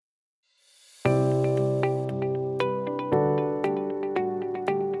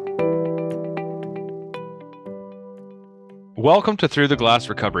Welcome to Through the Glass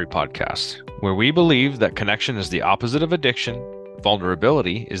Recovery Podcast, where we believe that connection is the opposite of addiction,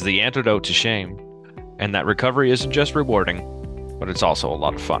 vulnerability is the antidote to shame, and that recovery isn't just rewarding, but it's also a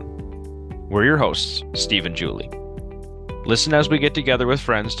lot of fun. We're your hosts, Steve and Julie. Listen as we get together with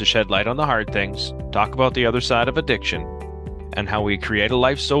friends to shed light on the hard things, talk about the other side of addiction, and how we create a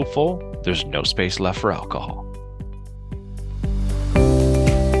life so full there's no space left for alcohol.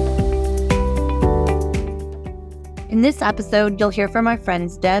 In this episode, you'll hear from our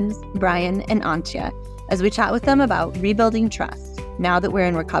friends Debs, Brian, and Antje as we chat with them about rebuilding trust now that we're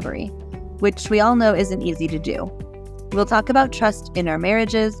in recovery, which we all know isn't easy to do. We'll talk about trust in our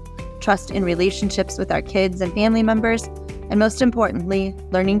marriages, trust in relationships with our kids and family members, and most importantly,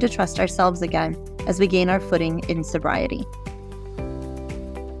 learning to trust ourselves again as we gain our footing in sobriety.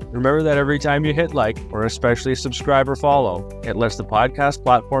 Remember that every time you hit like, or especially subscribe or follow, it lets the podcast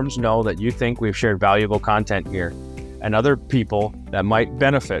platforms know that you think we've shared valuable content here, and other people that might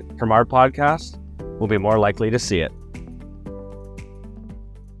benefit from our podcast will be more likely to see it.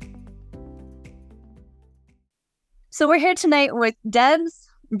 So we're here tonight with Debs,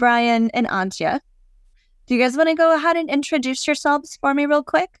 Brian, and Antje. Do you guys want to go ahead and introduce yourselves for me real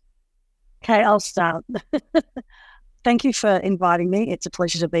quick? Okay, I'll start. Thank you for inviting me. It's a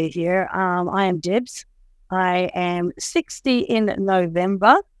pleasure to be here. I am Debs. I am 60 in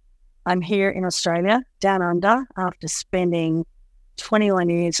November. I'm here in Australia, down under, after spending 21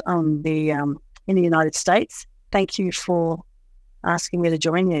 years in the United States. Thank you for asking me to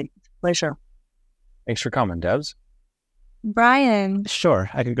join you. It's a pleasure. Thanks for coming, Debs. Brian. Sure,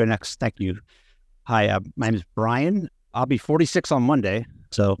 I can go next. Thank you. Hi, my name is Brian. I'll be 46 on Monday,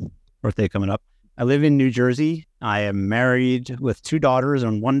 so birthday coming up. I live in New Jersey. I am married with 2 daughters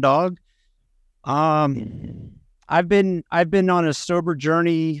and 1 dog. I've been on a sober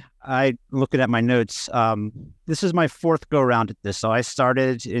journey. Looking at my notes, this is my 4th go around at this. So I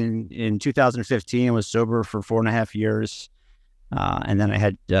started in 2015 and was sober for 4.5 years. And then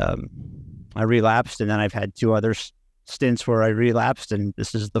I relapsed, and then I've had 2 other stints where I relapsed, and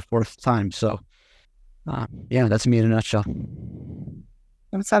this is the 4th time. So yeah, that's me in a nutshell.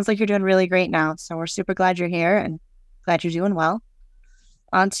 It sounds like you're doing really great now. So we're super glad you're here and glad you're doing well.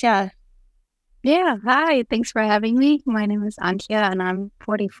 Antje. Yeah, hi. Thanks for having me. My name is Antje and I'm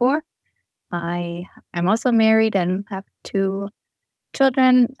 44. I'm also married and have 2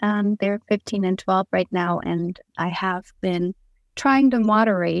 children. They're 15 and 12 right now. And I have been trying to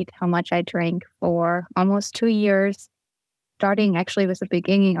moderate how much I drink for almost 2 years, starting actually with the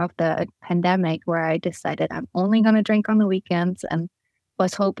beginning of the pandemic, where I decided I'm only going to drink on the weekends and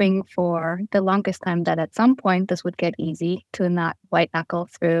was hoping for the longest time that at some point this would get easy to not white knuckle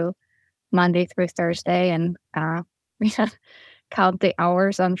through Monday through Thursday and count the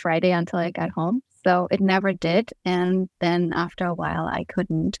hours on Friday until I got home. So it never did. And then after a while, I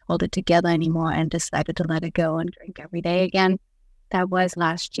couldn't hold it together anymore and decided to let it go and drink every day again. That was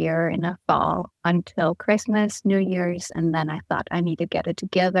last year in the fall until Christmas, New Year's. And then I thought I need to get it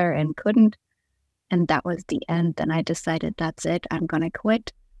together and couldn't. And that was the end. And I decided that's it. I'm going to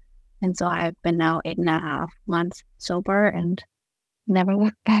quit. And so I've been now 8.5 months sober and never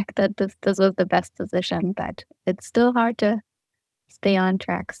looked back that this was the best decision, but it's still hard to stay on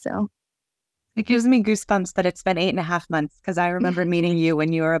track. So it gives me goosebumps that it's been 8.5 months because I remember meeting you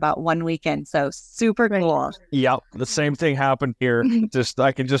when you were about 1 weekend. So super cool. Yep, the same thing happened here.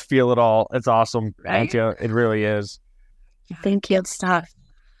 I can just feel it all. It's awesome, right? Antje. It really is. Thank you. Good stuff.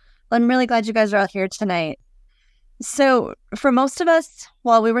 Well, I'm really glad you guys are all here tonight. So for most of us,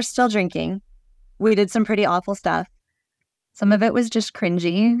 while we were still drinking, we did some pretty awful stuff. Some of it was just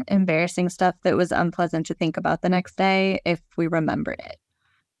cringy, embarrassing stuff that was unpleasant to think about the next day if we remembered it.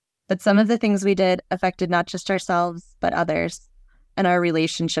 But some of the things we did affected not just ourselves, but others and our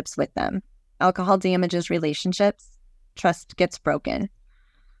relationships with them. Alcohol damages relationships. Trust gets broken.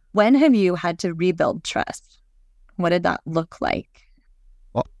 When have you had to rebuild trust? What did that look like?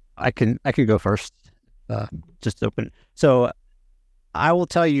 Well, I can go first. Just open. So I will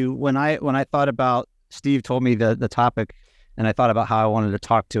tell you, when I thought about, Steve told me the topic, and I thought about how I wanted to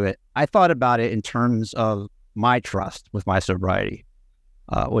talk to it. I thought about it in terms of my trust with my sobriety,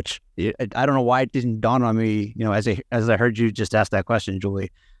 which I don't know why it didn't dawn on me. You know, as I heard you just ask that question,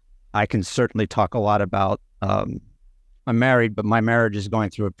 Julie, I can certainly talk a lot about. I'm married, but my marriage is going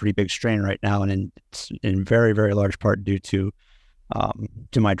through a pretty big strain right now, and it's in very, very large part due to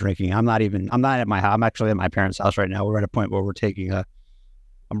my drinking. I'm not at my house. I'm actually at my parents' house right now. We're at a point where we're taking a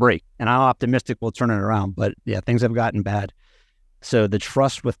break, and I'm optimistic we'll turn it around. But yeah, things have gotten bad. So the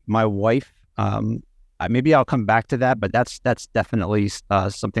trust with my wife, maybe I'll come back to that, but that's definitely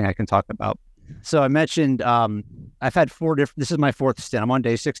something I can talk about. So I mentioned I've had this is my fourth stint. I'm on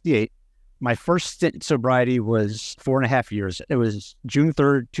day 68. My first stint in sobriety was 4.5 years. It was June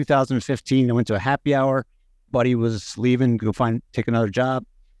 3rd, 2015. I went to a happy hour. Buddy was leaving, take another job.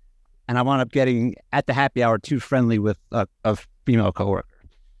 And I wound up getting, at the happy hour, too friendly with a female coworker.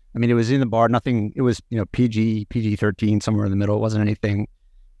 I mean, it was in the bar, nothing, it was, PG-13, somewhere in the middle. It wasn't anything,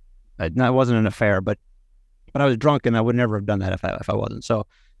 it wasn't an affair, but I was drunk and I would never have done that if I wasn't. So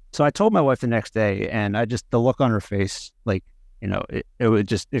I told my wife the next day, and the look on her face, like,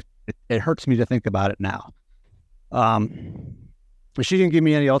 it hurts me to think about it now. She didn't give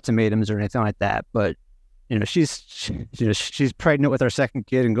me any ultimatums or anything like that, but she's pregnant with our second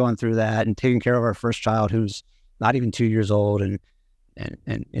kid and going through that and taking care of our first child who's not even 2 years old, and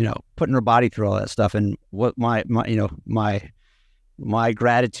putting her body through all that stuff. And what my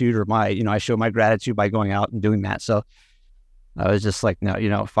gratitude, or I show my gratitude by going out and doing that. So I was just like,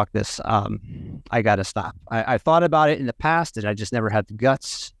 no, fuck this. I got to stop. I thought about it in the past and I just never had the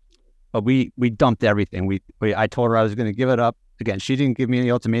guts, but we dumped everything. I told her I was going to give it up. Again, she didn't give me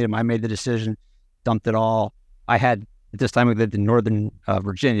any ultimatum. I made the decision, dumped it all. I had, at this time, we lived in Northern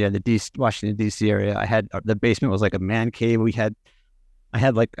Virginia, Washington, D.C. area. I had, the basement was like a man cave.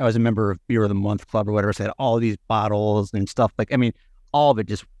 I was a member of Beer of the Month Club or whatever. So I had all these bottles and stuff. All of it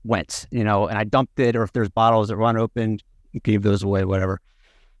just went, and I dumped it. Or if there's bottles that were unopened, gave those away, whatever.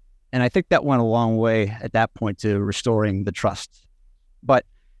 And I think that went a long way at that point to restoring the trust. But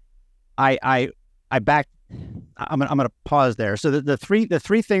I'm going to pause there. So the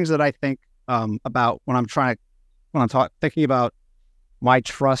three things that I think about when I'm thinking about my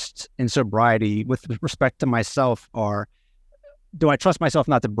trust in sobriety with respect to myself are, do I trust myself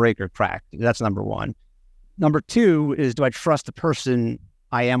not to break or crack? That's number one. Number two is, do I trust the person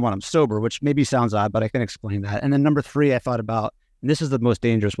I am when I'm sober, which maybe sounds odd, but I can explain that. And then number three, I thought about, and this is the most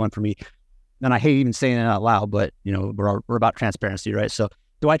dangerous one for me, and I hate even saying it out loud, but we're about transparency, right? So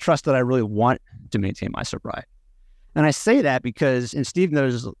do I trust that I really want to maintain my sobriety? And I say that because, and Steve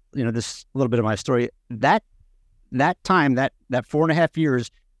knows, this little bit of my story, that time, that 4.5 years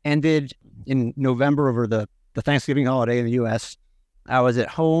ended in November over the Thanksgiving holiday in the U.S. I was at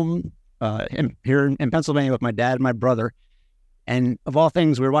home here in Pennsylvania with my dad and my brother. And of all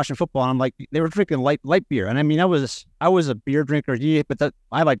things, we were watching football, and I'm like, they were drinking light beer. And I mean, I was a beer drinker, but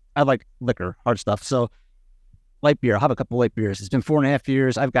I like liquor, hard stuff. So light beer, I'll have a couple light beers. It's been 4.5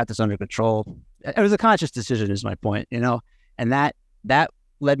 years. I've got this under control. It was a conscious decision, is my point, and that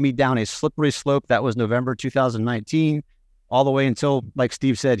led me down a slippery slope. That was November 2019, all the way until, like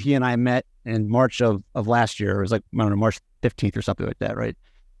Steve said, he and I met in March of last year. It was like, I don't know, March 15th or something like that, right?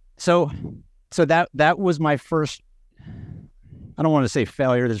 So that was my first, I don't want to say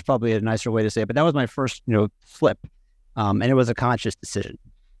failure. There's probably a nicer way to say it, but that was my first, slip. And it was a conscious decision.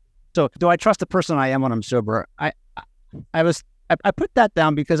 So do I trust the person I am when I'm sober? I put that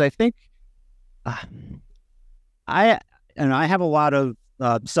down because I think I have a lot of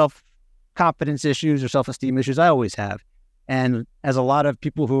self-confidence issues or self-esteem issues. I always have. And as a lot of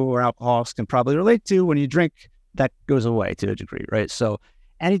people who are alcoholics can probably relate to, when you drink, that goes away to a degree, right? So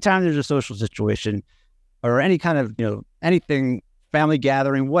anytime there's a social situation or any kind of, anything, family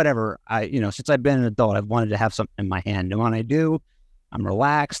gathering, whatever, since I've been an adult, I've wanted to have something in my hand. And when I do, I'm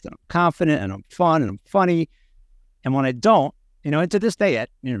relaxed and I'm confident and I'm fun and I'm funny. And when I don't, and to this day, at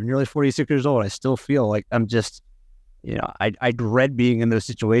nearly 46 years old, I still feel like I'm just, I dread being in those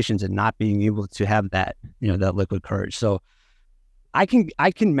situations and not being able to have that, that liquid courage. So I can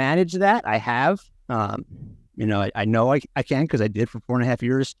manage that. I have, I know I can, because I did for 4.5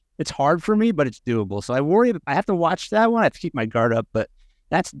 years. It's hard for me, but it's doable. So I have to watch that one. I have to keep my guard up, but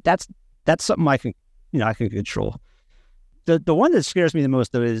that's something I can control. The one that scares me the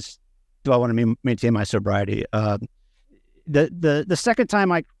most, though, is, do I want to maintain my sobriety? The second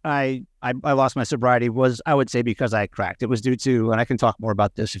time I lost my sobriety was, I would say, because I cracked. It was due to, and I can talk more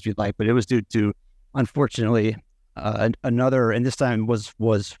about this if you'd like, but it was due to, unfortunately, another, and this time was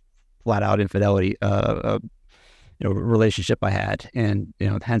flat out infidelity, relationship I had, and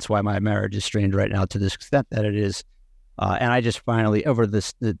hence why my marriage is strained right now to this extent that it is. And I just finally, over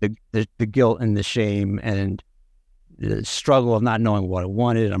this, the guilt and the shame and the struggle of not knowing what I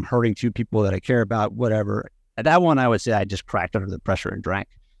wanted, I'm hurting two people that I care about, whatever. At that one, I would say I just cracked under the pressure and drank.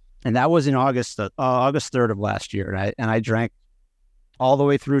 And that was in August 3rd of last year. And I drank all the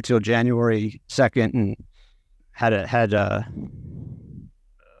way through till January 2nd, and had a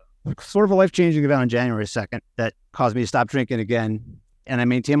sort of a life-changing event on January 2nd that caused me to stop drinking again. And I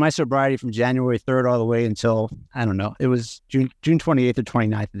maintained my sobriety from January 3rd all the way until, I don't know, it was June 28th or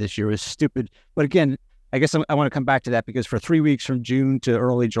 29th of this year. It was stupid. But again, I guess I want to come back to that, because for 3 weeks from June to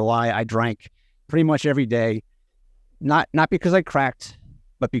early July, I drank pretty much every day, not because I cracked,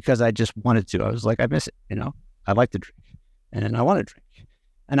 but because I just wanted to. I was like, I miss it, I like to drink and I want to drink.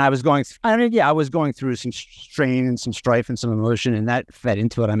 And I was going through some strain and some strife and some emotion, and that fed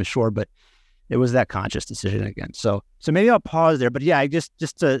into it, I'm sure, but it was that conscious decision again. So maybe I'll pause there, but yeah,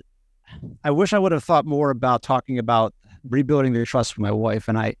 I wish I would have thought more about talking about rebuilding the trust with my wife,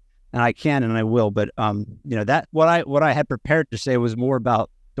 and I can and I will, but that what I had prepared to say was more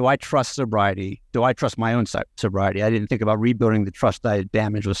about, do I trust sobriety? Do I trust my own sobriety? I didn't think about rebuilding the trust I had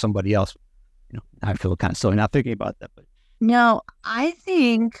damaged with somebody else. I feel kind of silly now thinking about that, but no, I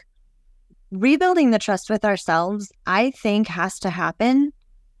think rebuilding the trust with ourselves, has to happen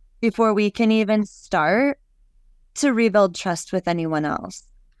before we can even start to rebuild trust with anyone else.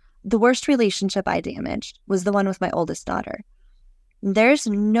 The worst relationship I damaged was the one with my oldest daughter. There's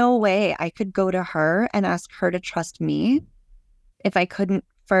no way I could go to her and ask her to trust me if I couldn't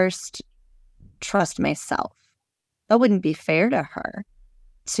first trust myself. That wouldn't be fair to her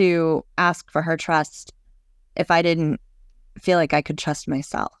to ask for her trust if I didn't feel like I could trust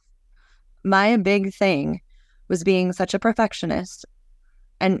myself. My big thing was being such a perfectionist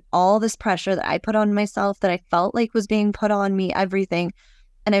and all this pressure that I put on myself that I felt like was being put on me, everything.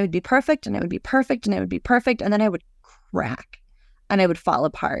 And I would be perfect and I would be perfect and I would be perfect. And then I would crack and I would fall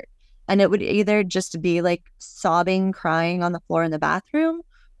apart. And it would either just be like sobbing, crying on the floor in the bathroom,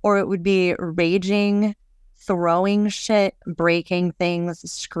 or it would be raging, throwing shit, breaking things,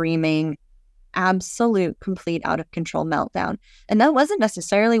 screaming, absolute, complete, out of control meltdown. And that wasn't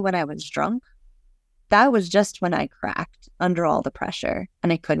necessarily when I was drunk. That was just when I cracked under all the pressure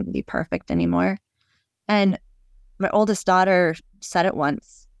and I couldn't be perfect anymore. And my oldest daughter said it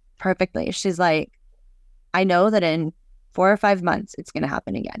once perfectly. She's like, I know that in 4 or 5 months, it's going to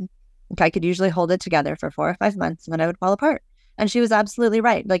happen again. Like, I could usually hold it together for 4 or 5 months and then I would fall apart. And she was absolutely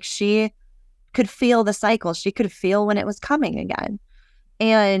right. Like, she could feel the cycle. She could feel when it was coming again.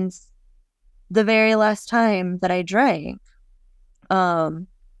 And the very last time that I drank,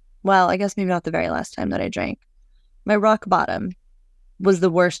 well, I guess maybe not the very last time that I drank, my rock bottom was the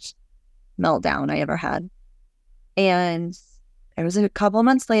worst meltdown I ever had. And it was a couple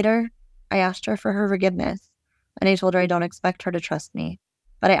months later, I asked her for her forgiveness. And I told her I don't expect her to trust me,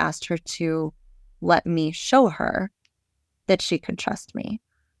 but I asked her to let me show her that she could trust me.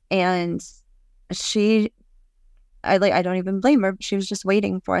 And I don't even blame her. She was just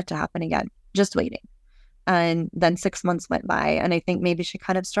waiting for it to happen again, just waiting. And then 6 months went by, and I think maybe she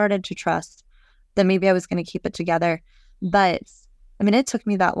kind of started to trust that maybe I was going to keep it together. But I mean, it took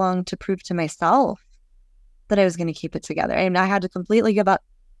me that long to prove to myself that I was going to keep it together. I mean, I had to completely give up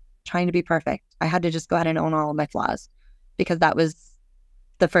trying to be perfect. I had to just go ahead and own all of my flaws, because that was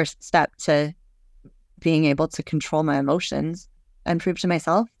the first step to being able to control my emotions and prove to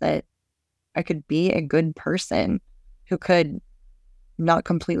myself that I could be a good person who could not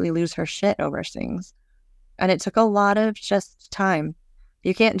completely lose her shit over things. And it took a lot of just time.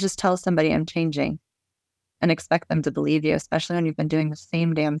 You can't just tell somebody I'm changing and expect them to believe you, especially when you've been doing the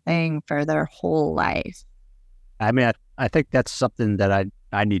same damn thing for their whole life. I mean, I think that's something that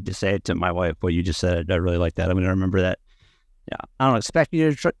I need to say to my wife. What you just said, I really like that. I'm going to remember that. Yeah, I don't expect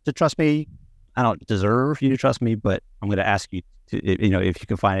you to trust me. I don't deserve you to trust me, but I'm going to ask you to, if you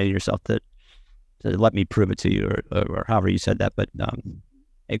can find it in yourself to let me prove it to you, or however you said that. But and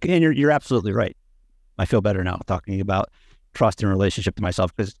you're absolutely right. I feel better now talking about trust in relationship to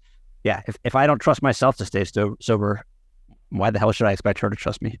myself, because yeah, if I don't trust myself to stay sober, why the hell should I expect her to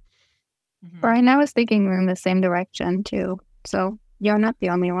trust me? Brian, I was thinking in the same direction too. So you're not the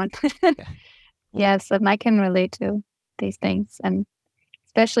only one. Yes, and I can relate to these things. And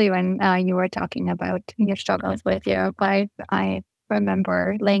especially when you were talking about your struggles with your wife, I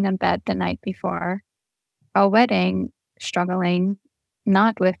remember laying in bed the night before our wedding, struggling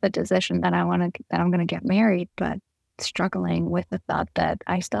not with the decision that I'm going to get married, but struggling with the thought that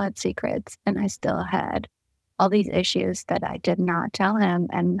I still had secrets and I still had all these issues that I did not tell him,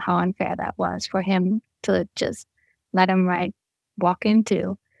 and how unfair that was for him to just let him walk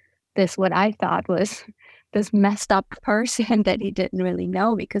into this, what I thought was this messed up person that he didn't really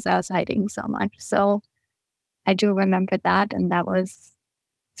know, because I was hiding so much. So I do remember that, and that was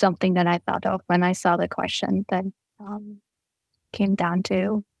something that I thought of when I saw the question that came down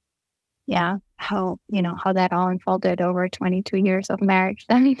to, how that all unfolded over 22 years of marriage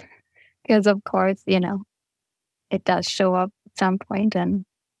then. Because of course, it does show up at some point, and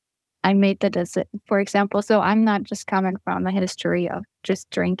I made the decision, for example, so I'm not just coming from a history of just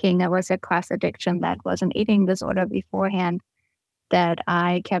drinking. It was a class addiction that was an eating disorder beforehand that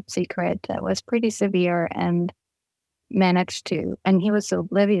I kept secret, that was pretty severe. And managed to, and he was so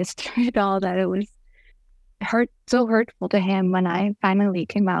oblivious to it all that it was so hurtful to him when I finally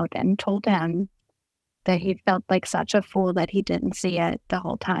came out and told him that he felt like such a fool that he didn't see it the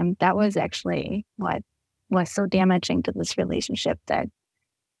whole time. That was actually what was so damaging to this relationship, that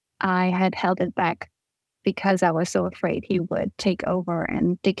I had held it back because I was so afraid he would take over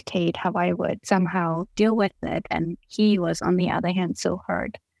and dictate how I would somehow deal with it. And he was, on the other hand, so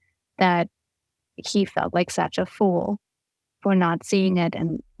hurt that he felt like such a fool for not seeing it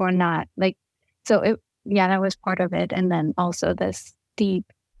and for not that was part of it. And then also this deep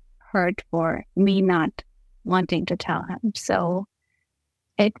hurt for me not wanting to tell him. So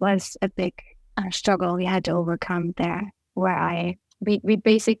it was a big struggle we had to overcome there, where we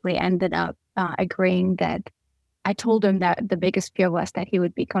basically ended up agreeing that I told him that the biggest fear was that he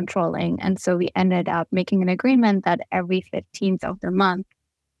would be controlling. And so we ended up making an agreement that every 15th of the month,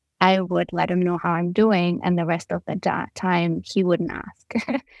 I would let him know how I'm doing, and the rest of the time he wouldn't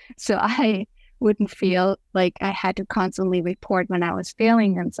ask. So I wouldn't feel like I had to constantly report when I was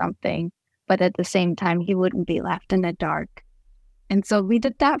failing in something, but at the same time, he wouldn't be left in the dark. And so we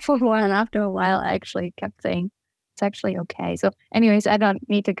did that for a while, and after a while, I actually kept saying, it's actually okay. So anyways, I don't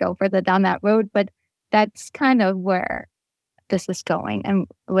need to go further down that road, but that's kind of where this is going. And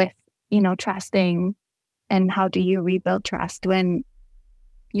with, trusting, and how do you rebuild trust when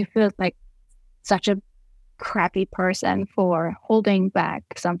you feel like such a crappy person for holding back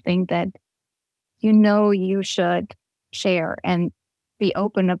something that you should share and be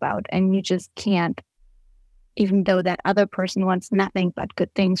open about, and you just can't, even though that other person wants nothing but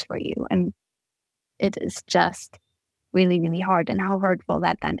good things for you. And it is just really, really hard. And how hurtful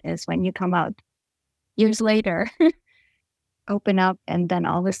that then is when you come out years later, open up, and then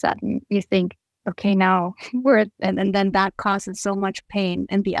all of a sudden you think, okay, now and then that causes so much pain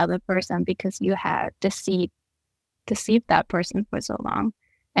in the other person because you have deceived that person for so long.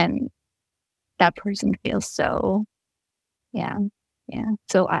 And that person feels so, yeah.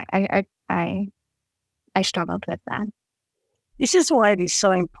 So I struggled with that. This is why it is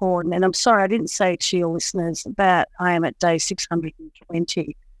so important. And I'm sorry, I didn't say to your listeners that I am at day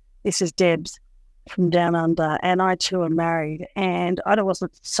 620. This is Debs from Down Under, and I too am married. And I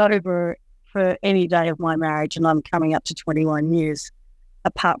wasn't sober for any day of my marriage, and I'm coming up to 21 years,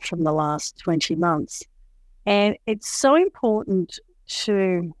 apart from the last 20 months. And it's so important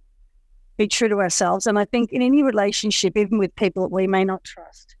to be true to ourselves. And I think in any relationship, even with people that we may not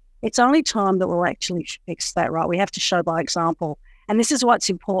trust, it's only time that will actually fix that, right? We have to show by example. And this is what's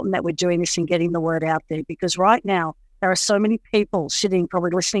important, that we're doing this and getting the word out there, because right now there are so many people sitting,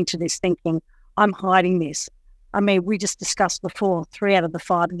 probably listening to this thinking, I'm hiding this. I mean, we just discussed before, 3 out of the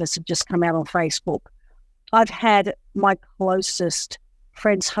 5 of us have just come out on Facebook. I've had my closest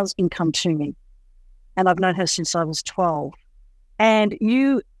friend's husband come to me, and I've known her since I was 12. And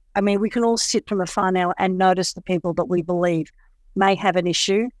we can all sit from afar now and notice the people that we believe may have an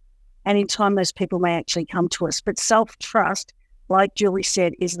issue. And in time, those people may actually come to us. But self-trust, like Julie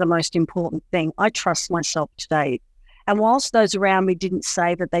said, is the most important thing. I trust myself today. And whilst those around me didn't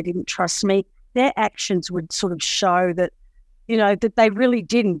say that they didn't trust me, their actions would sort of show that, that they really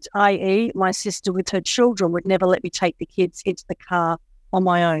didn't, i.e. my sister with her children would never let me take the kids into the car on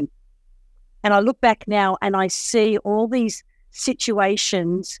my own. And I look back now and I see all these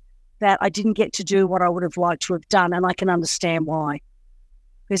situations that I didn't get to do what I would have liked to have done, and I can understand why.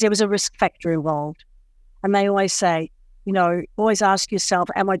 Because there was a risk factor involved. And they always say, always ask yourself,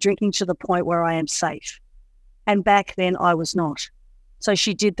 am I drinking to the point where I am safe? And back then I was not. So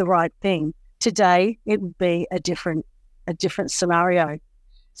she did the right thing. Today, it would be a different scenario.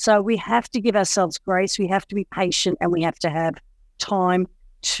 So we have to give ourselves grace. We have to be patient, and we have to have time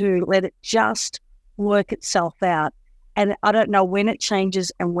to let it just work itself out. And I don't know when it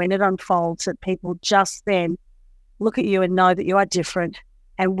changes and when it unfolds, that people just then look at you and know that you are different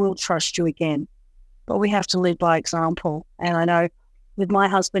and will trust you again. But we have to lead by example. And I know with my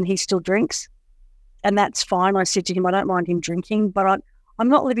husband, he still drinks, and that's fine. I said to him, I don't mind him drinking, but I'm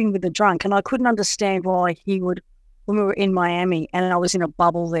not living with a drunk. And I couldn't understand why he would, when we were in Miami and I was in a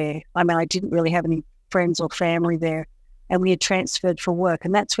bubble there. I didn't really have any friends or family there, and we had transferred for work.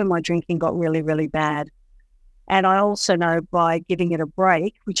 And that's when my drinking got really, really bad. And I also know by giving it a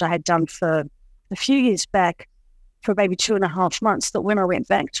break, which I had done for a few years back, for maybe 2.5 months, that when I went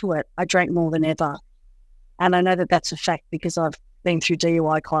back to it, I drank more than ever. And I know that that's a fact because I've been through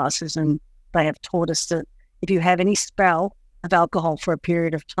DUI classes, and they have taught us that if you have any spell of alcohol for a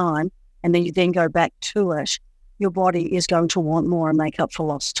period of time and then you then go back to it, your body is going to want more and make up for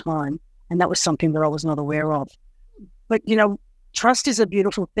lost time. And that was something that I was not aware of. But, trust is a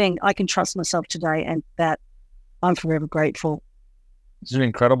beautiful thing. I can trust myself today, and that I'm forever grateful. It's an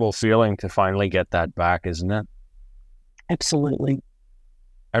incredible feeling to finally get that back, isn't it? Absolutely.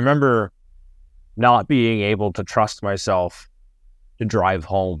 I remember not being able to trust myself to drive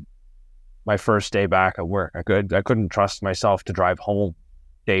home my first day back at work. I couldn't trust myself to drive home.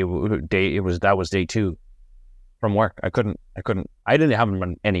 That was day 2 from work. I didn't have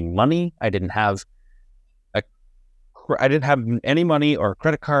any money. I didn't have any money or a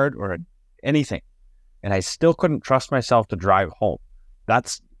credit card or anything, and I still couldn't trust myself to drive home.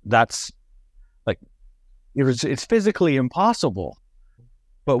 That's like it's physically impossible.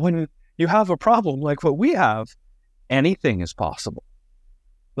 But when you have a problem like what we have, anything is possible.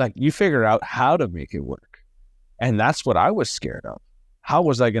 Like, you figure out how to make it work. And that's what I was scared of. How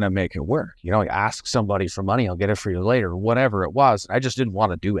was I going to make it work? Ask somebody for money, I'll get it for you later, whatever it was. I just didn't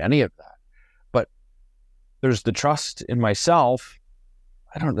want to do any of that. But there's the trust in myself.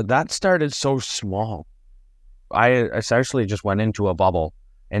 I don't know, that started so small. I essentially just went into a bubble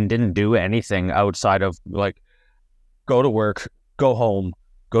and didn't do anything outside of go to work, go home,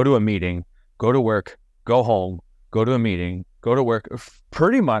 go to a meeting, go to work, go home, go to a meeting, go to work.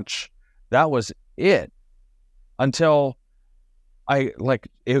 Pretty much that was it until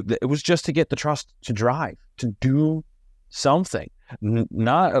it was just to get the trust to drive, to do something,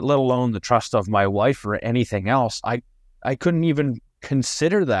 not let alone the trust of my wife or anything else. I couldn't even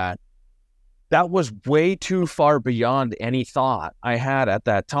consider that. That was way too far beyond any thought I had at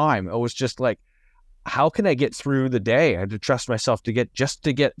that time. It was just like, how can I get through the day? I had to trust myself to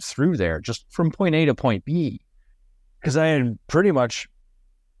get through there, just from point A to point B, because I had pretty much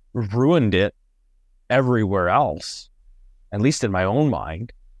ruined it everywhere else, at least in my own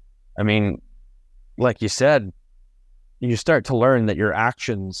mind. I mean, like you said, you start to learn that your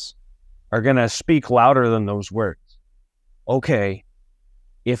actions are going to speak louder than those words. Okay,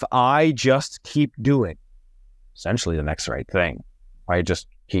 if I just keep doing essentially the next right thing, I just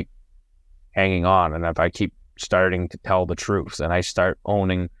keep hanging on, and if I keep starting to tell the truth and I start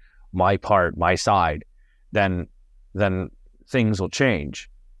owning my part, my side, then things will change.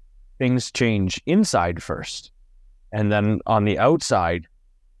 Things change inside first. And then on the outside,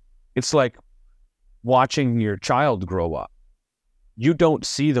 it's like watching your child grow up. You don't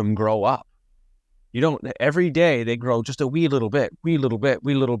see them grow up. Every day they grow just a wee little bit.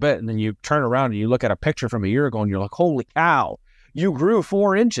 And then you turn around and you look at a picture from a year ago and you're like, holy cow, you grew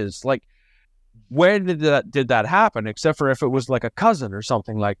 4 inches. Like, where did that happen? Except for if it was like a cousin or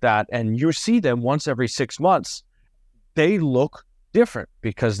something like that, and you see them once every 6 months, they look different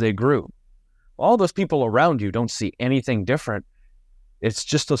because they grew. All those people around you don't see anything different. It's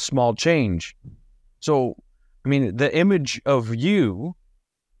just a small change. So, I mean, the image of you,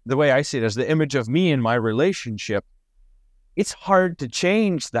 the way I see it, as the image of me in my relationship, it's hard to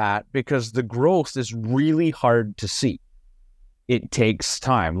change that because the growth is really hard to see. It takes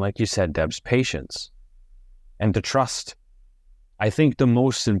time, like you said, Debs, patience, and to trust. I think the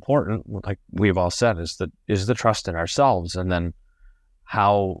most important, like we've all said, is the trust in ourselves, and then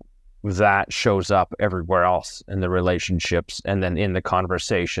how that shows up everywhere else in the relationships, and then in the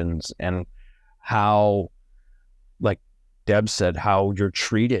conversations, and how, like Deb said, how you're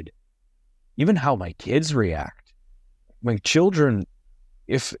treated, even how my kids react. My children,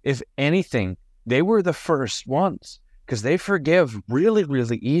 if anything, they were the first ones, because they forgive really,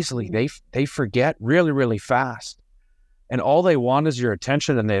 really easily. They forget really, really fast. And all they want is your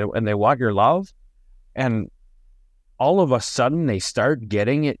attention, and they want your love. And all of a sudden they start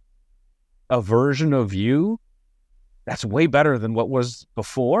getting a version of you that's way better than what was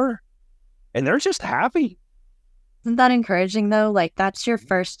before. And they're just happy. Isn't that encouraging though? Like, that's your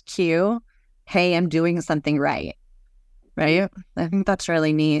first cue. Hey, I'm doing something right. Right? I think that's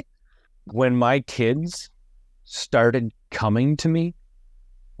really neat. When my kids started coming to me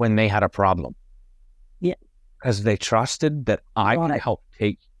when they had a problem. Yeah. Because they trusted that I could help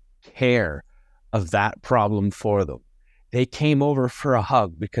take care of that problem for them. They came over for a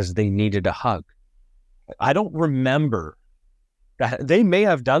hug because they needed a hug. I don't remember that. They may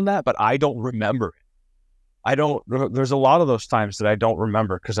have done that, but I don't remember it. There's a lot of those times that I don't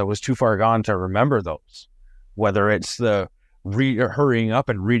remember because I was too far gone to remember those. Whether it's the hurrying up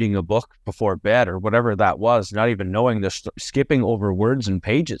and reading a book before bed or whatever that was, not even knowing skipping over words and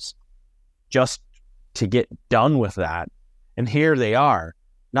pages just to get done with that. And here they are,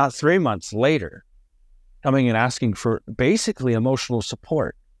 not 3 months later, coming and asking for basically emotional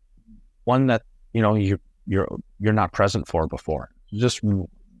support, one that, you're not present for before.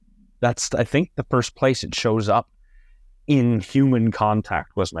 That's, I think, the first place it shows up in human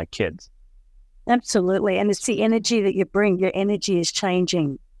contact was my kids. Absolutely. And it's the energy that you bring. Your energy is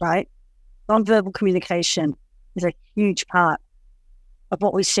changing, right? Nonverbal communication. is a huge part of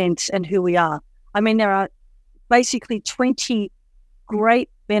what we sense and who we are. I mean, there are basically 20 great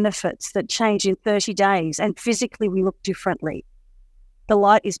benefits that change in 30 days, and physically we look differently. The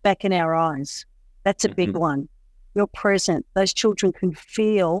light is back in our eyes. That's a big one. You're present. Those children can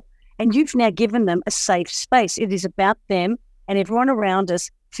feel, and you've now given them a safe space. It is about them and everyone around us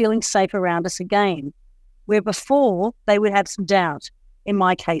feeling safe around us again, where before they would have some doubt, in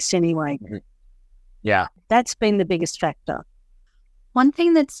my case anyway. Yeah. That's been the biggest factor. One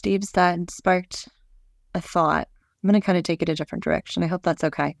thing that Steve said sparked a thought. I'm going to kind of take it a different direction. I hope that's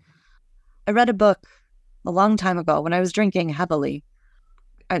okay. I read a book a long time ago when I was drinking heavily.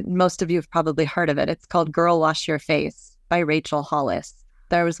 Most of you have probably heard of it. It's called Girl Wash Your Face by Rachel Hollis.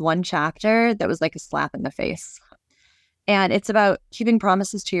 There was one chapter that was like a slap in the face. And it's about keeping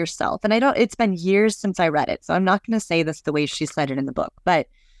promises to yourself. And it's been years since I read it, so I'm not going to say this the way she said it in the book, but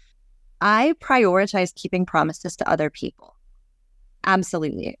I prioritize keeping promises to other people.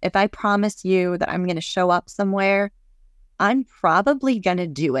 Absolutely. If I promise you that I'm going to show up somewhere, I'm probably going to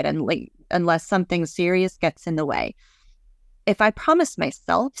do it unless something serious gets in the way. If I promise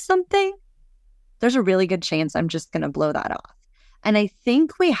myself something, there's a really good chance I'm just going to blow that off. And I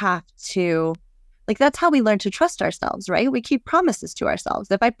think we have to, that's how we learn to trust ourselves, right? We keep promises to ourselves.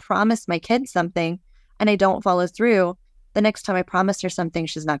 If I promise my kid something and I don't follow through, the next time I promise her something,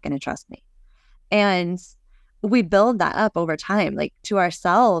 she's not going to trust me. And we build that up over time, to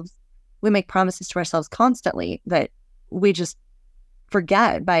ourselves. We make promises to ourselves constantly that we just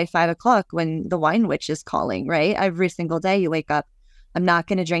forget by 5 o'clock when the wine witch is calling, right? Every single day you wake up, I'm not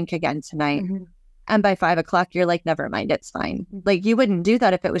going to drink again tonight. Mm-hmm. And by 5 o'clock, you're like, never mind, it's fine. You wouldn't do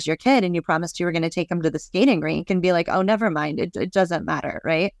that if it was your kid and you promised you were going to take him to the skating rink and be like, oh, never mind, it doesn't matter,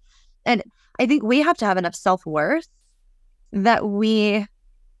 right? And I think we have to have enough self-worth that we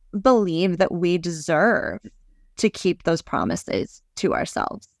believe that we deserve to keep those promises to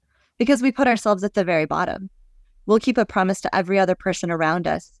ourselves, because we put ourselves at the very bottom. We'll keep a promise to every other person around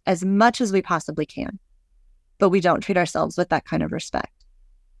us as much as we possibly can, but we don't treat ourselves with that kind of respect.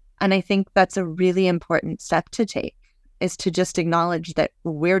 And I think that's a really important step to take, is to just acknowledge that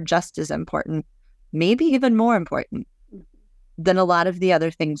we're just as important, maybe even more important than a lot of the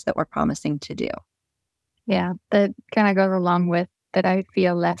other things that we're promising to do. Yeah, that kind of goes along with that. I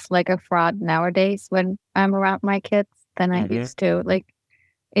feel less like a fraud nowadays when I'm around my kids than I used to.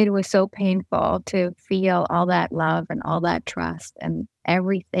 It was so painful to feel all that love and all that trust and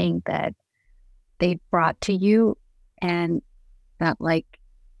everything that they brought to you, and that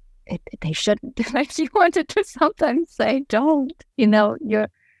they shouldn't. You wanted to sometimes say, don't,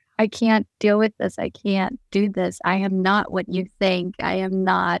 I can't deal with this. I can't do this. I am not what you think. I am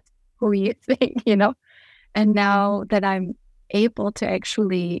not who you think, And now that I'm able to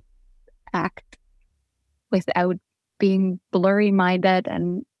actually act without being blurry minded,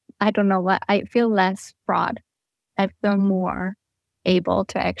 and I don't know what, I feel less fraud. I feel more able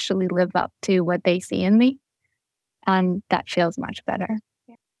to actually live up to what they see in me. And that feels much better.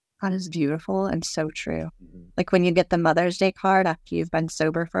 That is beautiful and so true. When you get the Mother's Day card after you've been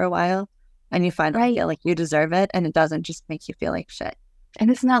sober for a while and you finally feel like you deserve it, and it doesn't just make you feel like shit. And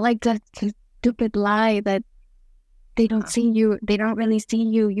it's not like that stupid lie that they don't see you. They don't really see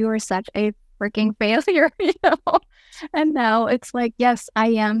you. You are such a freaking failure, And now it's like, yes, I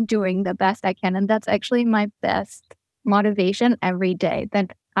am doing the best I can. And that's actually my best motivation every day,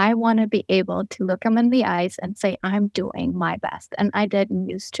 that I want to be able to look them in the eyes and say, I'm doing my best. And I didn't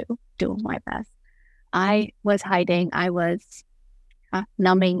used to do my best. I was hiding. I was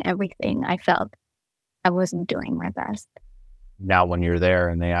numbing everything. I felt I wasn't doing my best. Now, when you're there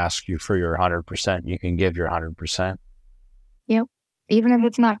and they ask you for your 100%, you can give your 100%. Yep. Even if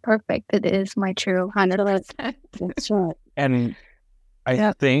it's not perfect, it is my true 100%. That's right. And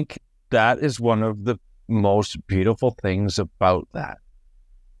I think that is one of the most beautiful things about that,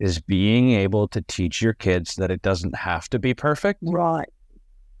 is being able to teach your kids that it doesn't have to be perfect. Right.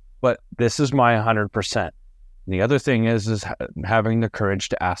 But this is my 100%. And the other thing is having the courage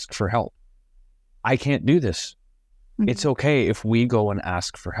to ask for help. I can't do this. Mm-hmm. It's okay if we go and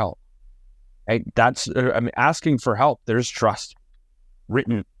ask for help. Asking for help, there's trust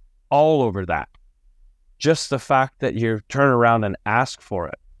written all over that. Just the fact that you turn around and ask for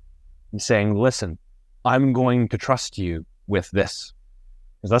it and saying, listen, I'm going to trust you with this.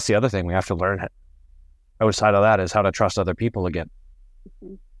 Because that's the other thing we have to learn outside of that, is how to trust other people again.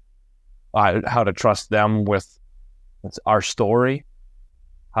 How to trust them with our story,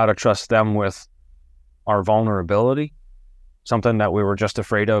 how to trust them with our vulnerability, something that we were just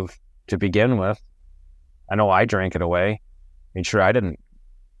afraid of to begin with. I know I drank it away. I mean, sure, I didn't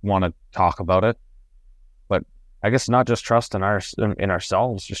want to talk about it, but I guess not just trust in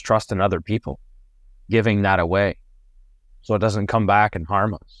ourselves, just trust in other people, giving that away so it doesn't come back and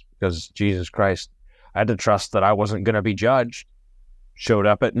harm us. Because Jesus Christ, I had to trust that I wasn't going to be judged. Showed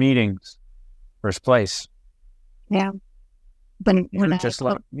up at meetings, first place. Yeah. When Just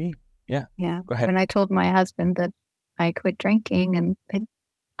like me. Yeah. Yeah. Go ahead. When I told my husband that I quit drinking, and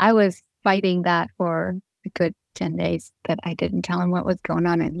I was fighting that for a good 10 days, that I didn't tell him what was going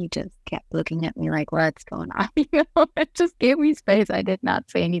on, and he just kept looking at me like, what's going on? It just gave me space. I did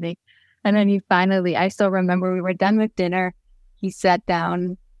not say anything. And then he finally, I still remember we were done with dinner. He sat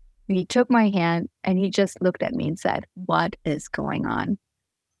down, he took my hand, and he just looked at me and said, what is going on?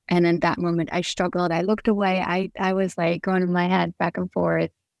 And in that moment, I struggled. I looked away. I was like going in my head back and forth.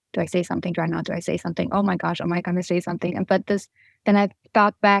 Do I say something? Do I not? Do I say something? Oh my gosh, am I going to say something? But then I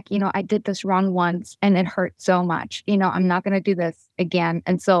thought back, I did this wrong once and it hurt so much. I'm not going to do this again.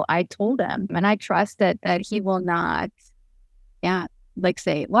 And so I told him, and I trusted that he will not,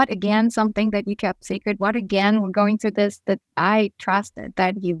 say, what again? Something that you kept secret? What again? We're going through this, that I trusted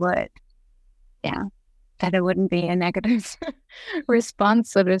that he would. Yeah. That it wouldn't be a negative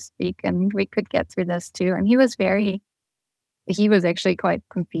response, so to speak, and we could get through this too. And he was actually quite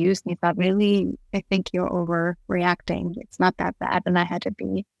confused, and he thought, really, I think you're overreacting. It's not that bad. And I had to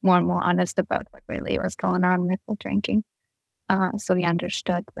be more and more honest about what really was going on with the drinking. So he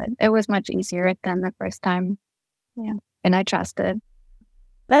understood, but it was much easier than the first time. Yeah. And I trusted.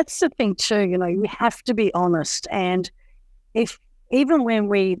 That's the thing too, you have to be honest. And even when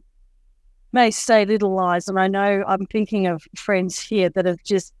we may say little lies, and I know I'm thinking of friends here that have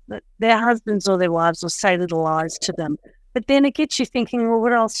just, their husbands or their wives will say little lies to them. But then it gets you thinking, well,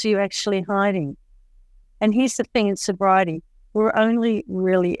 what else are you actually hiding? And here's the thing in sobriety, we're only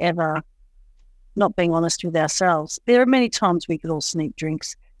really ever not being honest with ourselves. There are many times we could all sneak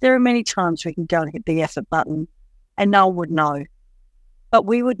drinks. There are many times we can go and hit the effort button and no one would know. But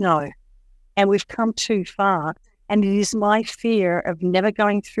we would know. And we've come too far. And it is my fear of never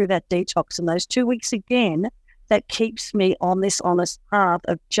going through that detox in those 2 weeks again that keeps me on this honest path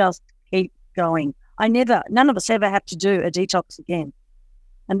of just keep going. None of us ever have to do a detox again.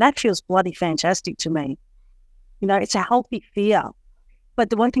 And that feels bloody fantastic to me. It's a healthy fear. But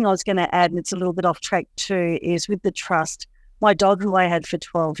the one thing I was going to add, and it's a little bit off track too, is with the trust. My dog, who I had for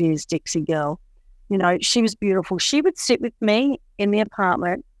 12 years, Dixie Girl, she was beautiful. She would sit with me in the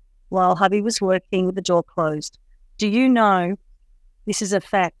apartment while hubby was working with the door closed. Do you know, this is a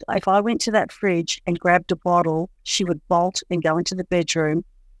fact, if I went to that fridge and grabbed a bottle, she would bolt and go into the bedroom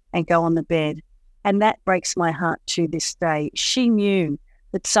and go on the bed. And that breaks my heart to this day. She knew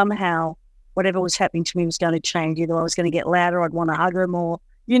that somehow whatever was happening to me was going to change. Either I was going to get louder, I'd want to hug her more.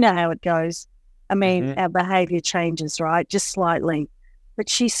 You know how it goes. I mean, Our behaviour changes, right? Just slightly. But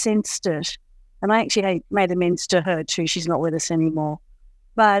she sensed it. And I actually made amends to her too. She's not with us anymore.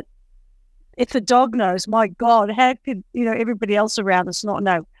 But if the dog knows, my God, how could, everybody else around us not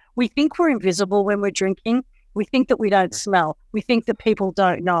know? We think we're invisible when we're drinking. We think that we don't smell. We think that people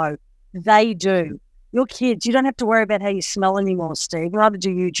don't know. They do. Your kids, you don't have to worry about how you smell anymore, Steve. Neither do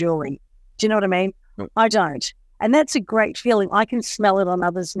you, Julie. Do you know what I mean? No. I don't. And that's a great feeling. I can smell it on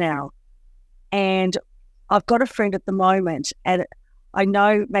others now. And I've got a friend at the moment, and I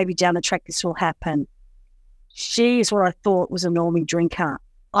know maybe down the track this will happen. She is what I thought was a normie drinker.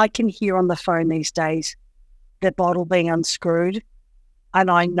 I can hear on the phone these days the bottle being unscrewed, and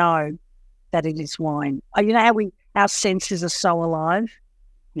I know that it is wine. You know how our senses are so alive?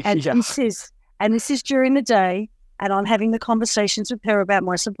 And this is during the day, and I'm having the conversations with her about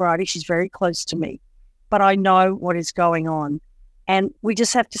my sobriety. She's very close to me, but I know what is going on. And we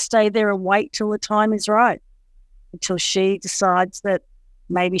just have to stay there and wait till the time is right, until she decides that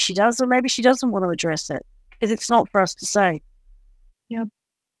maybe she does or maybe she doesn't want to address it, because it's not for us to say. Yep.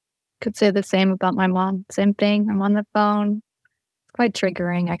 Could say the same about my mom. Same thing. I'm on the phone. It's quite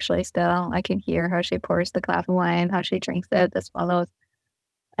triggering, actually, still. I can hear how she pours the glass of wine, how she drinks it, the swallows.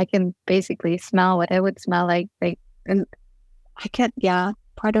 I can basically smell what it would smell like. And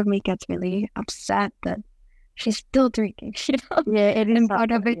part of me gets really upset that she's still drinking. Yeah, it is. And part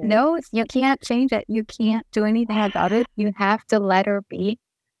of it knows you can't change it. You can't do anything about it. You have to let her be.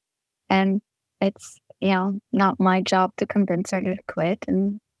 And it's, not my job to convince her to quit.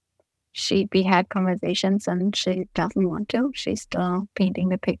 And we had conversations, and she doesn't want to. She's still painting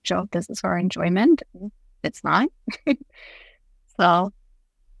the picture of this is her enjoyment. It's not. So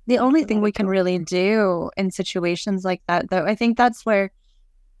the only thing we can really do in situations like that, though, I think that's where,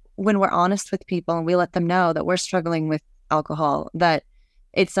 when we're honest with people and we let them know that we're struggling with alcohol, that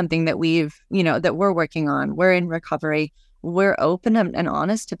it's something that that we're working on, we're in recovery, we're open and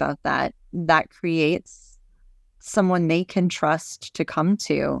honest about that, that creates someone they can trust to come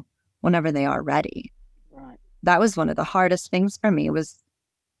to whenever they are ready. Right. That was one of the hardest things for me, was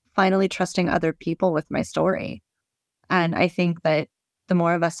finally trusting other people with my story. And I think that the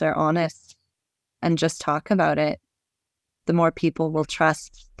more of us are honest and just talk about it, the more people will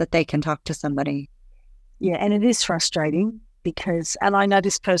trust that they can talk to somebody. Yeah, and it is frustrating because, and I know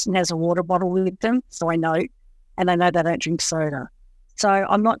this person has a water bottle with them, so I know, and I know they don't drink soda. So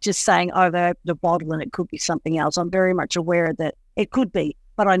I'm not just saying, oh, they opened a bottle and it could be something else. I'm very much aware that it could be,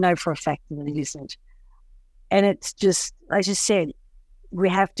 but I know for a fact that it isn't. And it's just, as you said, we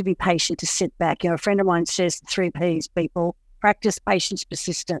have to be patient to sit back. A friend of mine says the 3 Ps, people: practice, patience,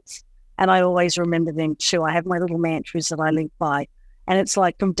 persistence. And I always remember them too. I have my little mantras that I live by. And it's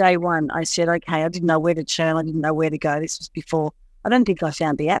like from day one, I said, okay, I didn't know where to turn. I didn't know where to go. This was before, I don't think I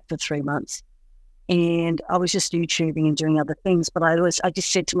found the app for 3 months. And I was just YouTubing and doing other things. But I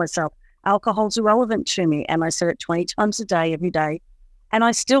just said to myself, alcohol's irrelevant to me. And I said it 20 times a day, every day. And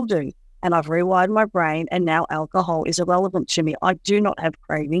I still do. And I've rewired my brain. And now alcohol is irrelevant to me. I do not have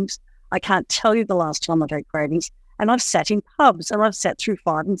cravings. I can't tell you the last time I've had cravings. And I've sat in pubs and I've sat through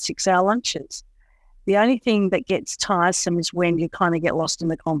 5 and 6 hour lunches. The only thing that gets tiresome is when you kind of get lost in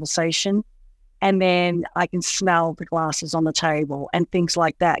the conversation, and then I can smell the glasses on the table and things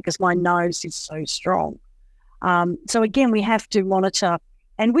like that because my nose is so strong. So again, we have to monitor,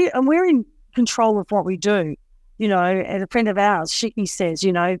 and we're in control of what we do. And a friend of ours, Shiki, says,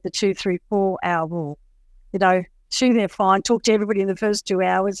 the 2, 3, 4 hour rule. 2, they're fine. Talk to everybody in the first 2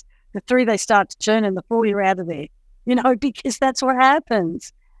 hours. The 3, they start to turn, and the 4, you're out of there. Because that's what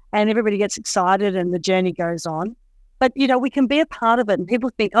happens. And everybody gets excited and the journey goes on. But, we can be a part of it. And people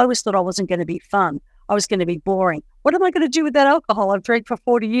think, I always thought I wasn't going to be fun. I was going to be boring. What am I going to do with that alcohol? I've drank for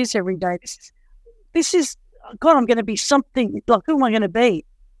 40 years every day. This is, God, I'm going to be something. Like, who am I going to be?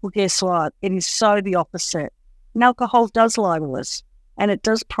 Well, guess what? It is so the opposite. And alcohol does lie to us. And it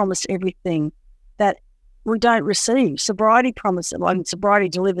does promise everything that we don't receive. Sobriety sobriety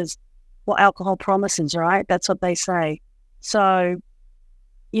delivers what alcohol promises, right? That's what they say. So,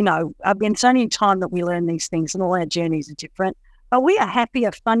 it's only in time that we learn these things, and all our journeys are different. But we are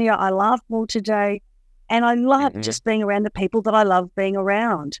happier, funnier. I laugh more today. And I love just being around the people that I love being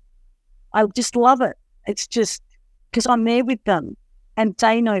around. I just love it. It's just because I'm there with them and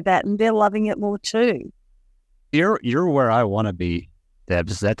they know that and they're loving it more too. You're where I want to be,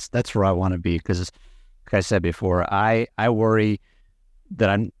 Debs. That's where I want to be because, like I said before, I worry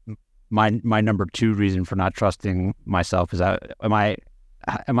that my number 2 reason for not trusting myself is am I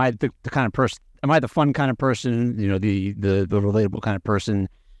the kind of person? Am I the fun kind of person? The relatable kind of person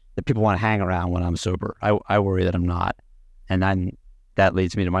that people want to hang around when I'm sober. I worry that I'm not, and then that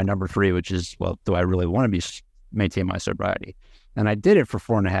leads me to my number 3, which is, well, do I really want to maintain my sobriety? And I did it for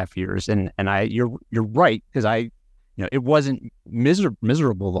 4.5 years, and you're right, because it wasn't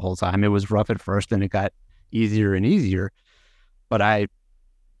miserable the whole time. It was rough at first, and it got easier and easier. But I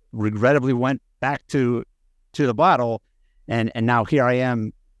regrettably went back to the bottle, and now here I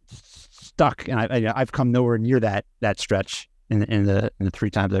am stuck, and I've come nowhere near that stretch in the 3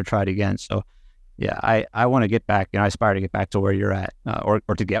 times I've tried again. So yeah, I want to get back, I aspire to get back to where you're at, or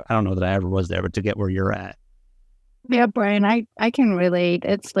to get, I don't know that I ever was there, but to get where you're at. Yeah, Brian, I can relate.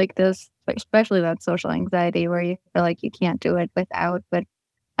 It's like this, especially that social anxiety where you feel like you can't do it without. But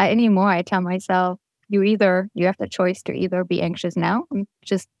anymore, I tell myself, you have the choice to either be anxious now and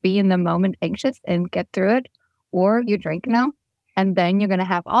just be in the moment anxious and get through it, or you drink now, and then you're going to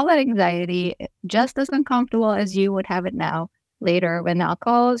have all that anxiety just as uncomfortable as you would have it now later when the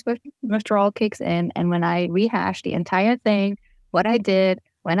alcohol withdrawal kicks in, and when I rehash the entire thing, what I did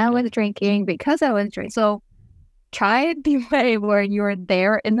when I was drinking, because I was drinking. So try it the way where you're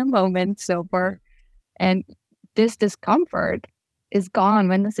there in the moment sober, and this discomfort is gone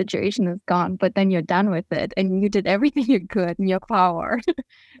when the situation is gone, but then you're done with it and you did everything you could in your power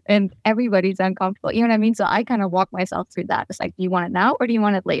and everybody's uncomfortable. You know what I mean? So I kind of walk myself through that. It's like, do you want it now or do you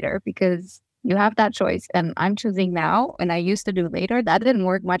want it later? Because you have that choice, and I'm choosing now, and I used to do later. That didn't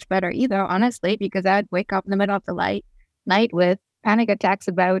work much better either, honestly, because I'd wake up in the middle of the night with panic attacks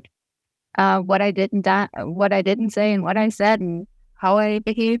about what I didn't say and what I said and how I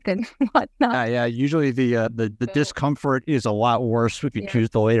behaved and whatnot. Yeah. Usually the discomfort is a lot worse if you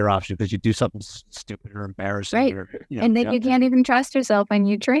choose the later option, because you do something stupid or embarrassing, right? And then you can't even trust yourself when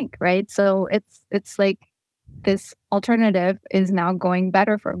you drink, right? So it's like this alternative is now going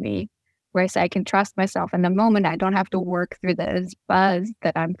better for me, whereas I can trust myself in the moment. I don't have to work through this buzz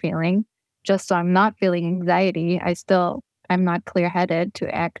that I'm feeling, just so I'm not feeling anxiety. I'm not clear-headed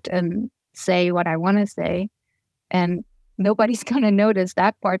to act and say what I want to say. And nobody's going to notice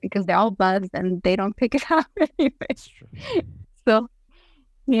that part because they're all buzzed and they don't pick it up anyway. So,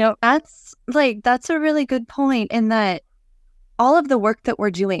 that's a really good point, in that all of the work that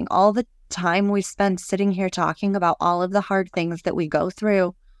we're doing, all the time we spend sitting here talking about all of the hard things that we go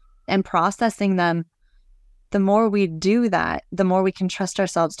through and processing them, the more we do that, the more we can trust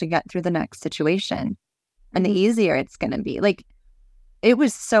ourselves to get through the next situation, and the easier it's going to be. Like, it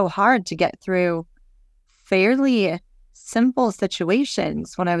was so hard to get through fairly simple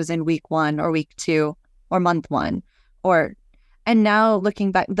situations when I was in week 1 or week 2 or month 1, and now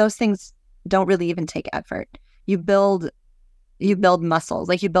looking back, those things don't really even take effort. You build muscles,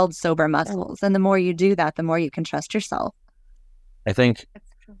 like you build sober muscles. And the more you do that, the more you can trust yourself. I think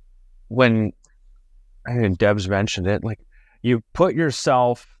when, and Deb's mentioned it, like, you put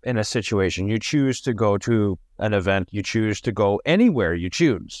yourself in a situation, you choose to go to an event, you choose to go anywhere you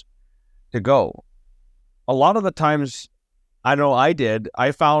choose to go. A lot of the times, I know I did,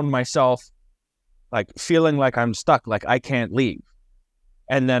 I found myself like feeling like I'm stuck, like I can't leave.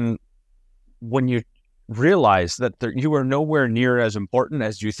 And then when you realize that you are nowhere near as important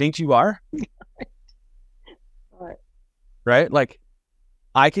as you think you are, right? Like,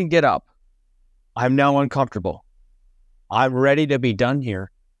 I can get up. I'm now uncomfortable. I'm ready to be done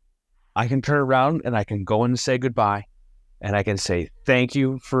here. I can turn around and I can go and say goodbye. And I can say, thank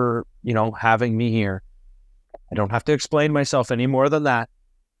you for, having me here. I don't have to explain myself any more than that.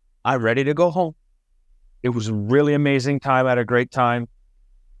 I'm ready to go home. It was a really amazing time. I had a great time.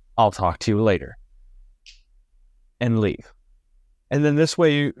 I'll talk to you later. And leave. And then this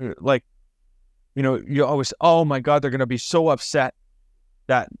way, you always, oh my God, they're going to be so upset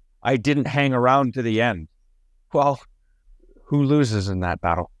that I didn't hang around to the end. Well, who loses in that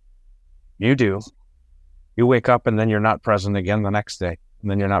battle? You do. You wake up and then you're not present again the next day.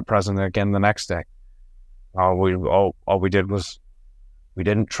 And then you're not present again the next day. All we did was we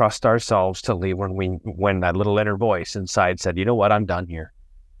didn't trust ourselves to leave when that little inner voice inside said, you know what, I'm done here.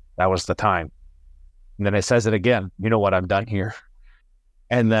 That was the time. And then it says it again, you know what, I'm done here.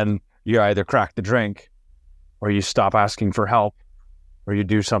 And then you either crack the drink or you stop asking for help or you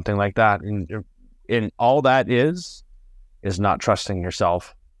do something like that. And all that is not trusting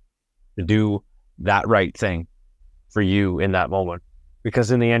yourself to do that right thing for you in that moment.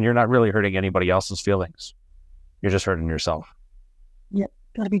 Because in the end, you're not really hurting anybody else's feelings. You're just hurting yourself. Yep,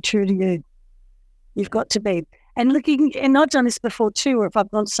 got to be true to you. You've got to be. And I've done this before too, or if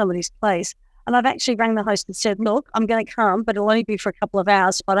I've gone to somebody's place, and I've actually rang the host and said, look, I'm going to come, but it'll only be for a couple of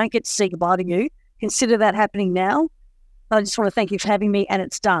hours. If I don't get to say goodbye to you, consider that happening now. But I just want to thank you for having me, and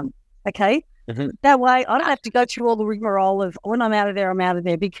it's done. Okay? Mm-hmm. That way, I don't have to go through all the rigmarole of when I'm out of there, I'm out of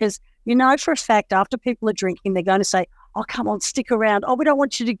there. Because you know for a fact, after people are drinking, they're going to say, oh, come on, stick around. Oh, we don't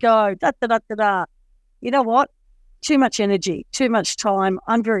want you to go. Da, da, da, da, da. You know what? Too much energy, too much time.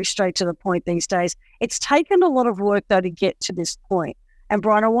 I'm very straight to the point these days. It's taken a lot of work, though, to get to this point. And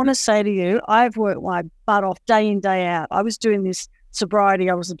Brian, I want to say to you, I've worked my butt off day in, day out. I was doing this sobriety.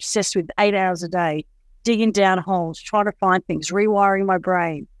 I was obsessed with 8 hours a day, digging down holes, trying to find things, rewiring my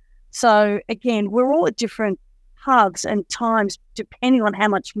brain. So again, we're all at different hugs and times, depending on how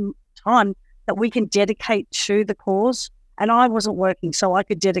much time that we can dedicate to the cause. And I wasn't working, so I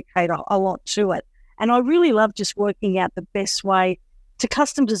could dedicate a lot to it. And I really love just working out the best way to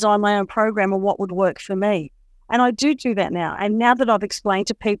custom design my own program and what would work for me. And I do that now. And now that I've explained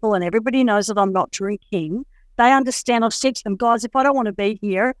to people and everybody knows that I'm not drinking, they understand. I've said to them, guys, if I don't want to be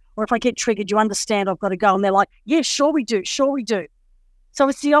here or if I get triggered, you understand I've got to go. And they're like, yeah, sure we do. Sure we do. So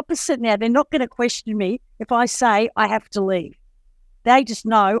it's the opposite now. They're not going to question me if I say I have to leave. They just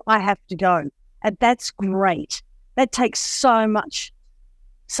know I have to go. And that's great. That takes so much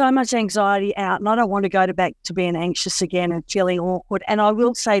anxiety out. And I don't want to go back to being anxious again and feeling awkward. And I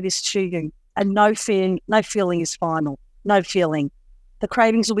will say this to you. And no feeling is final. No feeling. The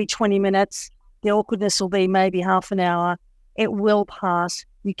cravings will be 20 minutes. The awkwardness will be maybe half an hour. It will pass.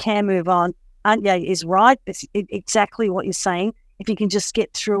 You can move on. Anya is right. It's exactly what you're saying. If you can just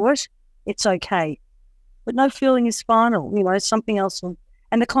get through it, it's okay. But no feeling is final. Something else will,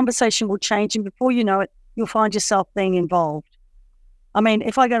 and the conversation will change. And before you know it, you'll find yourself being involved. I mean,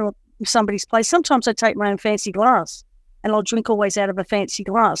 if I go to somebody's place, sometimes I take my own fancy glass and I'll drink always out of a fancy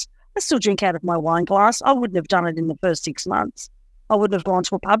glass. I still drink out of my wine glass. I wouldn't have done it in the first 6 months. I wouldn't have gone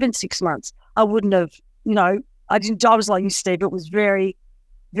to a pub in 6 months. I wouldn't have, I was like you, Steve. It was very,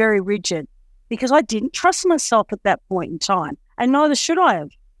 very rigid because I didn't trust myself at that point in time. And neither should I have.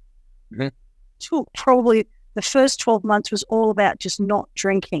 Mm-hmm. Probably the first 12 months was all about just not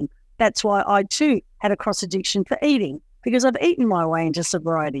drinking. That's why I too had a cross addiction for eating because I've eaten my way into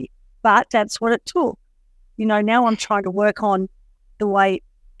sobriety. But that's what it took. now I'm trying to work on the weight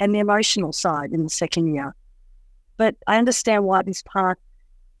and the emotional side in the second year. But I understand why this path,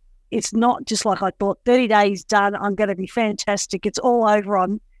 it's not just like I thought, 30 days done, I'm going to be fantastic. It's all over.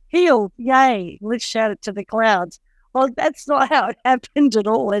 I'm healed. Yay. Let's shout it to the clouds. Well, that's not how it happened at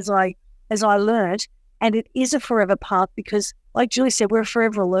all, as I learned. And it is a forever path because, like Julie said, we're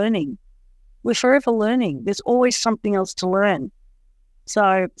forever learning. We're forever learning. There's always something else to learn.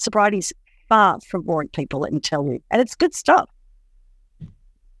 So sobriety's far from boring people, let me tell you. And it's good stuff.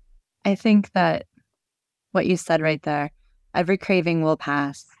 I think that what you said right there, every craving will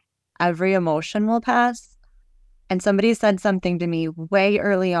pass. Every emotion will pass. And somebody said something to me way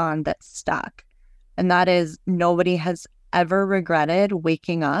early on that stuck. And that is, nobody has ever regretted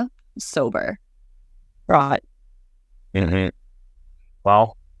waking up sober. Right. Mm-hmm.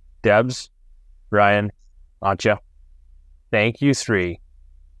 Well, Debs, Ryan, Antje, thank you three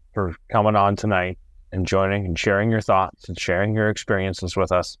for coming on tonight and joining and sharing your thoughts and sharing your experiences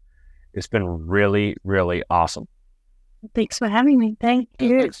with us. It's been really, really awesome. Thanks for having me. Thank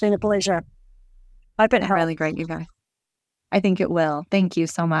you. It's been a pleasure. Hope it helped. Really great, you guys. I think it will. Thank you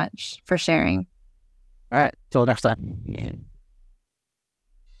so much for sharing. All right. Till next time.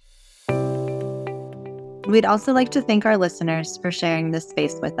 We'd also like to thank our listeners for sharing this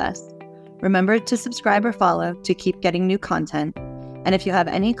space with us. Remember to subscribe or follow to keep getting new content. And if you have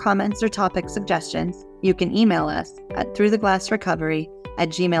any comments or topic suggestions, you can email us at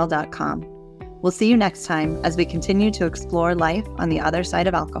throughtheglassrecovery@gmail.com. We'll see you next time as we continue to explore life on the other side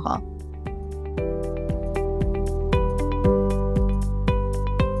of alcohol.